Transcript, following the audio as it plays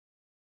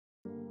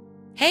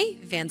Hey,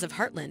 fans of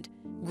Heartland!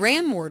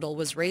 Graham Wardle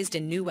was raised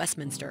in New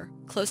Westminster,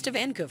 close to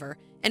Vancouver,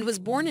 and was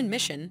born in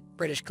Mission,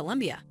 British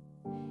Columbia.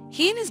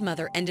 He and his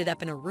mother ended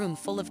up in a room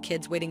full of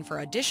kids waiting for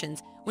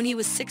auditions when he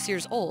was 6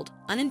 years old,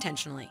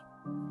 unintentionally.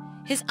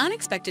 His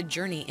unexpected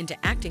journey into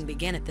acting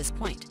began at this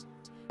point.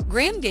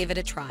 Graham gave it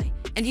a try,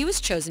 and he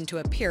was chosen to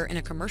appear in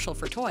a commercial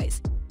for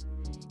toys.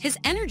 His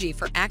energy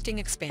for acting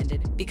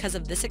expanded because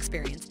of this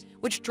experience,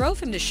 which drove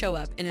him to show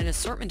up in an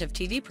assortment of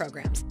TV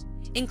programs,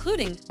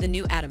 including The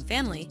New Addams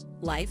Family,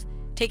 Life,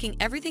 Taking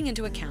Everything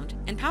Into Account,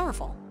 and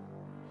Powerful.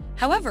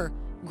 However,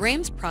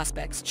 Graham's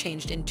prospects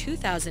changed in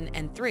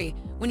 2003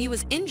 when he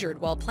was injured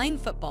while playing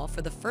football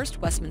for the first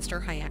Westminster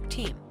High-Act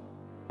team.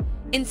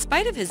 In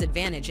spite of his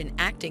advantage in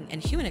acting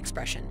and human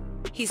expression,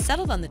 he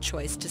settled on the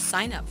choice to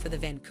sign up for the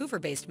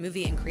Vancouver-based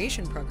movie and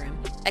creation program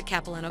at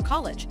Capilano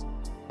College.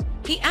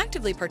 He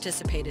actively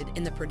participated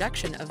in the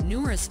production of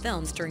numerous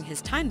films during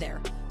his time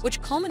there,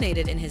 which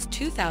culminated in his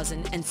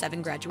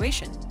 2007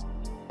 graduation.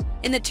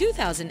 In the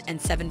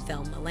 2007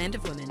 film The Land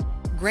of Women,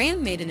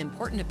 Graham made an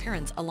important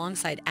appearance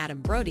alongside Adam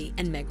Brody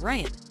and Meg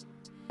Ryan.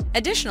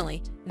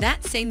 Additionally,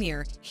 that same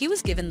year, he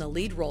was given the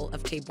lead role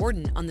of Tay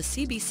Borden on the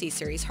CBC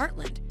series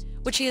Heartland,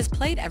 which he has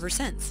played ever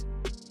since.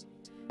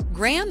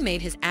 Graham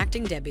made his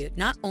acting debut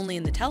not only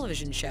in the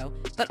television show,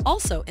 but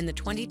also in the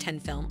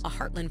 2010 film A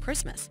Heartland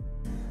Christmas.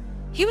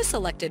 He was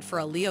selected for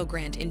a Leo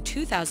Grant in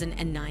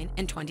 2009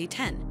 and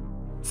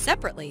 2010,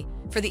 separately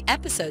for the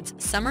episodes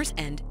Summer's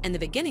End and The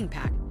Beginning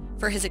Pack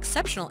for his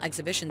exceptional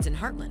exhibitions in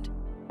Heartland.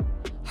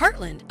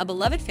 Heartland, a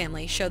beloved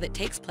family show that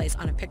takes place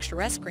on a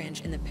picturesque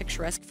ranch in the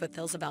picturesque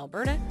foothills of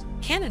Alberta,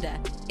 Canada,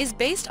 is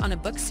based on a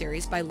book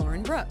series by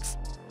Lauren Brooks.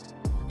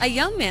 A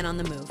young man on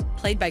the move,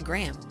 played by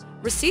Graham,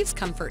 receives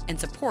comfort and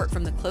support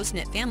from the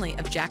close-knit family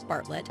of Jack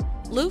Bartlett,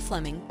 Lou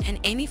Fleming, and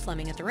Amy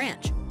Fleming at the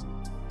ranch.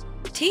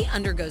 T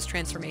undergoes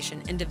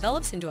transformation and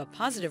develops into a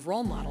positive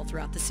role model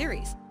throughout the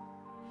series.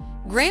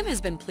 Graham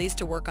has been pleased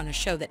to work on a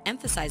show that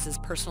emphasizes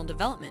personal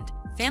development,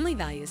 family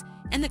values,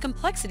 and the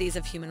complexities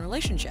of human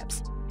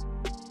relationships.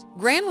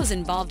 Graham was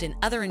involved in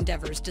other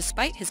endeavors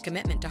despite his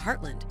commitment to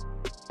Heartland.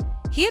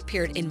 He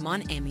appeared in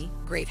Mon Ami,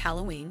 Grave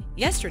Halloween,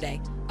 Yesterday,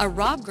 a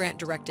Rob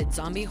Grant-directed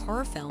zombie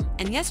horror film,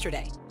 and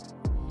Yesterday.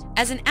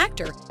 As an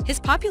actor, his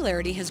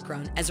popularity has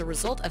grown as a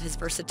result of his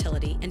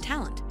versatility and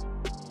talent.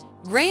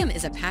 Graham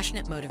is a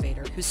passionate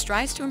motivator who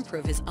strives to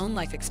improve his own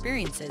life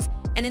experiences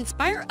and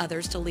inspire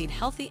others to lead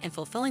healthy and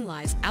fulfilling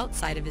lives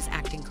outside of his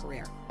acting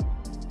career.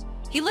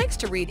 He likes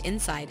to read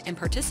inside and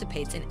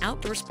participates in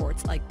outdoor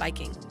sports like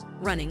biking,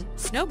 running,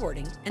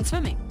 snowboarding, and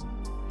swimming.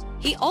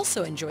 He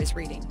also enjoys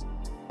reading.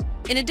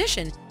 In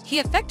addition, he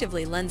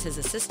effectively lends his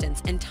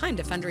assistance and time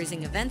to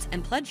fundraising events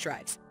and pledge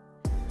drives.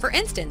 For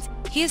instance,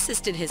 he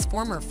assisted his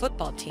former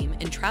football team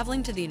in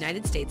traveling to the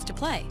United States to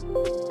play.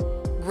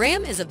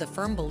 Graham is of the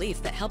firm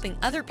belief that helping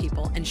other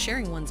people and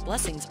sharing one's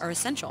blessings are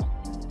essential.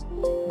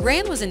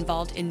 Graham was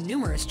involved in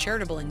numerous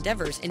charitable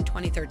endeavors in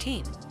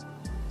 2013.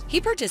 He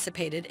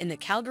participated in the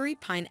Calgary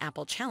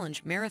Pineapple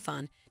Challenge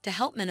Marathon to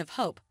help Men of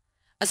Hope,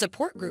 a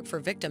support group for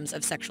victims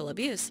of sexual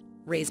abuse,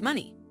 raise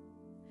money.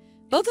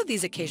 Both of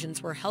these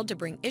occasions were held to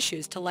bring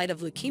issues to light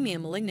of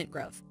leukemia malignant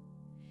growth.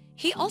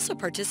 He also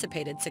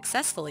participated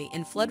successfully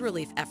in flood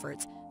relief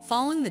efforts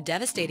following the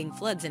devastating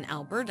floods in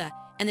Alberta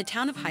and the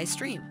town of High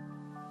Stream.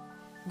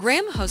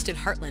 Graham hosted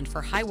Heartland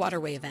for high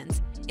waterway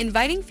events,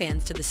 inviting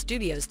fans to the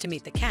studios to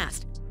meet the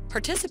cast,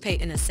 participate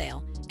in a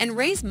sale, and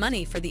raise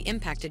money for the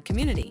impacted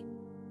community.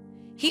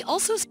 He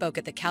also spoke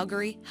at the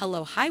Calgary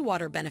Hello High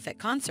Water benefit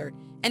concert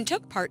and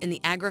took part in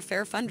the Agra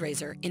Fair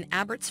fundraiser in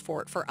Abbott's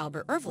Fort for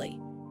Albert Irvley.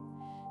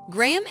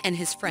 Graham and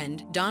his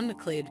friend Don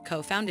McLeod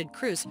co-founded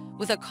Cruise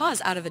with a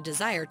cause out of a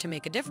desire to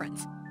make a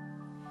difference.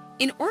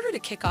 In order to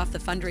kick off the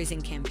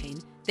fundraising campaign,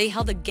 they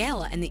held a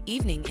gala in the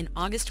evening in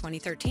August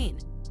 2013.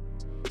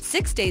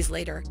 6 days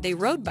later, they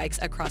rode bikes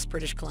across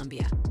British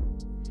Columbia.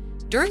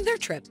 During their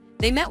trip,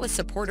 they met with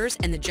supporters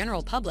and the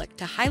general public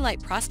to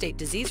highlight prostate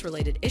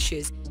disease-related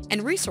issues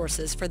and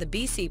resources for the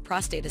BC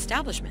prostate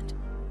establishment.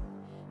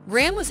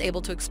 Graham was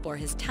able to explore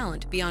his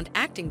talent beyond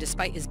acting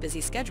despite his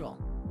busy schedule.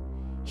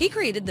 He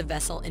created the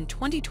vessel in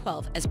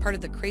 2012 as part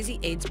of the Crazy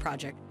AIDS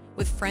Project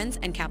with friends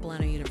and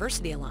Capilano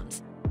University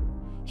alums.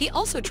 He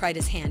also tried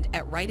his hand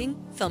at writing,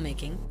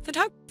 filmmaking,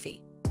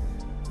 photography.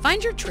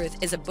 Find Your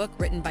Truth is a book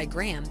written by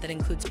Graham that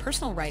includes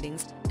personal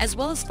writings as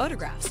well as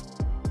photographs.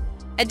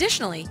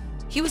 Additionally,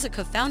 he was a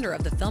co-founder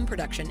of the film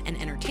production and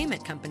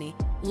entertainment company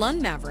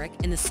Lund Maverick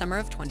in the summer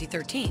of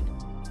 2013.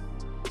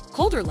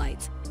 Colder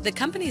Lights, the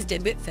company's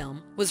debut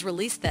film, was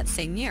released that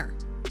same year.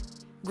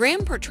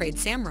 Graham portrayed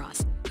Sam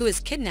Ross, who is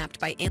kidnapped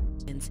by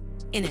aliens,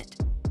 in it.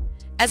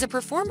 As a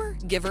performer,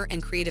 giver,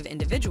 and creative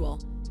individual,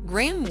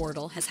 Graham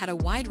Wardle has had a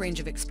wide range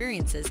of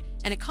experiences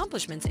and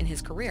accomplishments in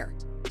his career.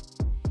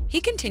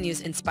 He continues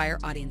to inspire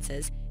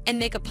audiences and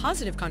make a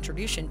positive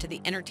contribution to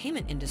the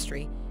entertainment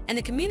industry and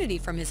the community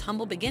from his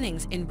humble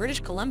beginnings in British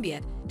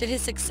Columbia to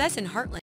his success in Heartland.